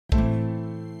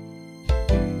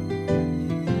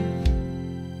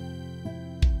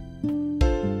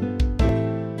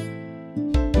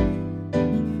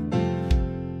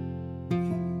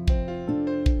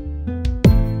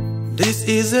This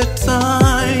is a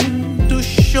time to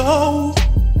show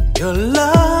your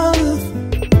love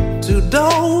to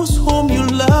those whom you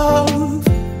love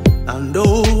and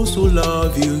those who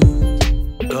love you.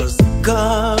 'Cause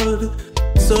God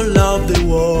so loved the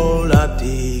world that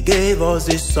He gave us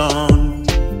His Son.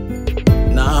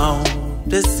 Now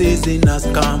the season has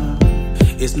come.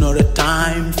 It's not a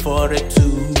time for a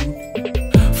toot,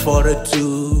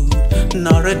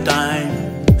 not a time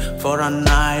for a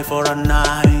night,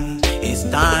 It's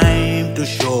time to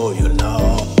show your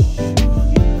love.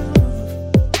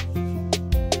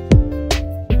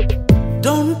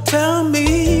 Don't tell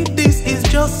me this is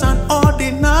just an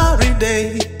ordinary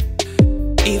day.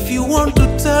 If you want to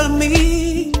tell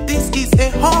me this is a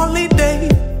holiday,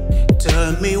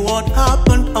 tell me what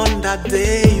happened on that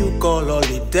day you call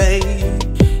holiday.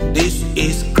 This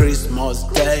is Christmas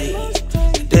Day,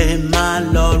 the day my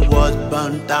Lord was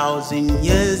born 1,000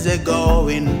 years ago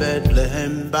in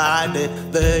Bethlehem by the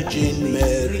Virgin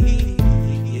Mary.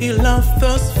 He loved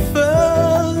us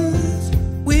first,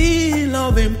 we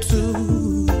love Him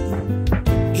too.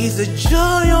 He's the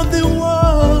joy of the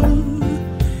world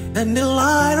and the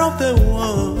light of the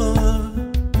world.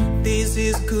 This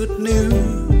is good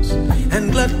news and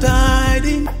glad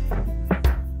tidings.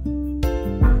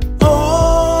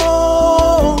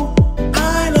 Oh,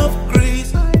 I love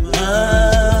Christmas.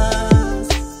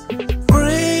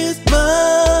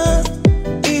 Christmas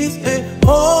is a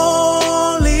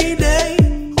holiday.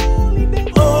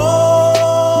 Oh,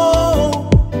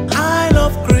 I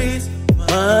love Christmas.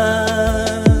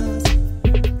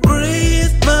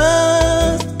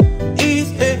 Christmas is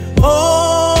a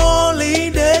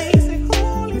holiday.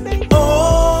 Oh,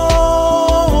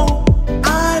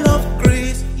 I love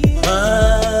Christmas.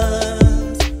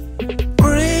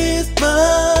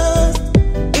 Christmas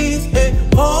is a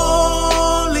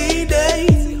holiday.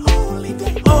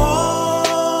 Oh,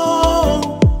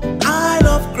 I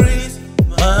love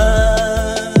Christmas.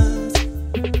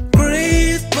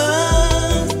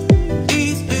 Christmas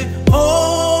is a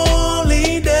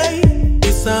holiday.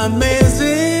 It's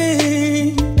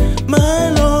amazing, my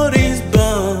Lord is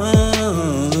born.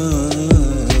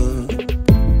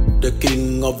 The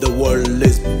King of the world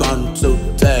is born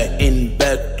today in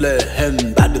Bethlehem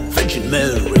by the Virgin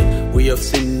Mary. We have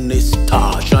seen His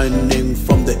star shining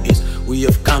from the east. We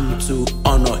have come to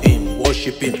honor Him,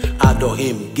 worship Him, adore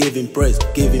Him, give Him praise,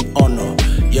 give Him honor.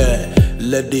 Yeah,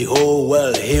 let the whole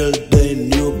world hail the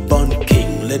newborn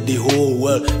King. Let the whole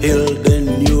world hail the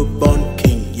newborn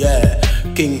King. Yeah,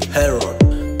 King Herod,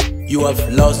 you have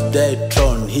lost the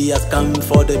throne. He has come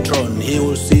for the throne. He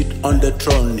will sit on the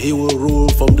throne. He will rule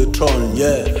from the throne.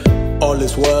 Yeah, all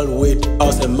is well with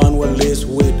us. Emmanuel is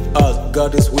with us.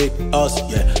 God is with us.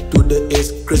 Yeah, today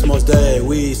is Christmas Day.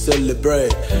 We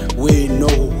celebrate. We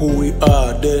know who we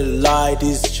are. The light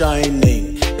is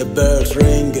shining. The bells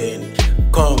ringing.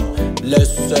 Come,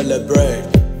 let's celebrate.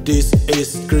 This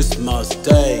is Christmas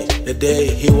Day, the day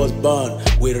He was born.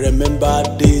 We remember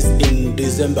this in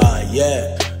December.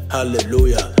 Yeah,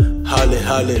 hallelujah,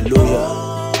 hallelujah.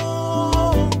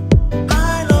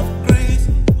 I love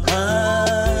Christmas.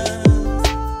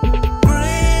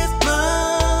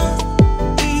 Christmas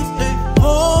is a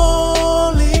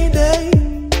holiday.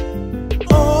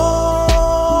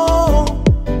 Oh,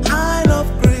 I love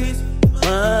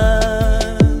Christmas.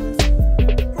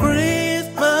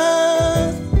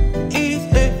 Christmas is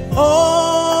a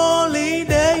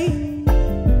holiday.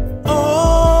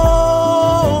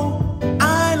 Oh,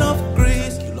 I love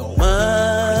Christmas.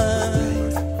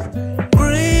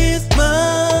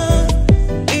 Christmas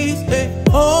is a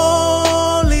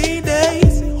holiday.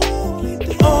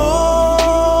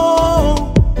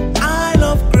 Oh, I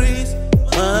love Christmas.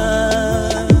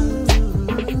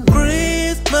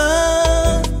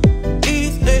 Christmas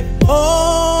is a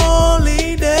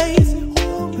holiday.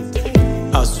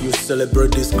 As you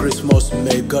celebrate this Christmas,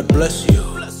 may God bless you.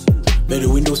 May the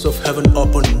windows of heaven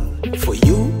open for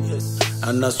you.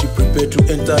 And as you prepare to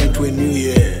enter into a new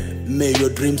year, may your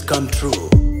dreams come true.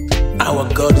 Our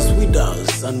God is with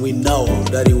us, and we know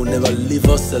that He will never leave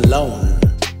us alone.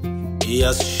 He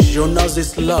has shown us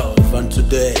His love, and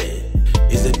today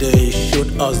is the day He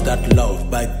showed us that love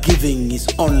by giving His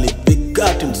only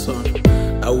begotten Son.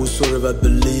 And whosoever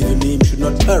believe in Him should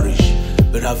not perish,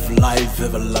 but have life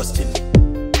everlasting.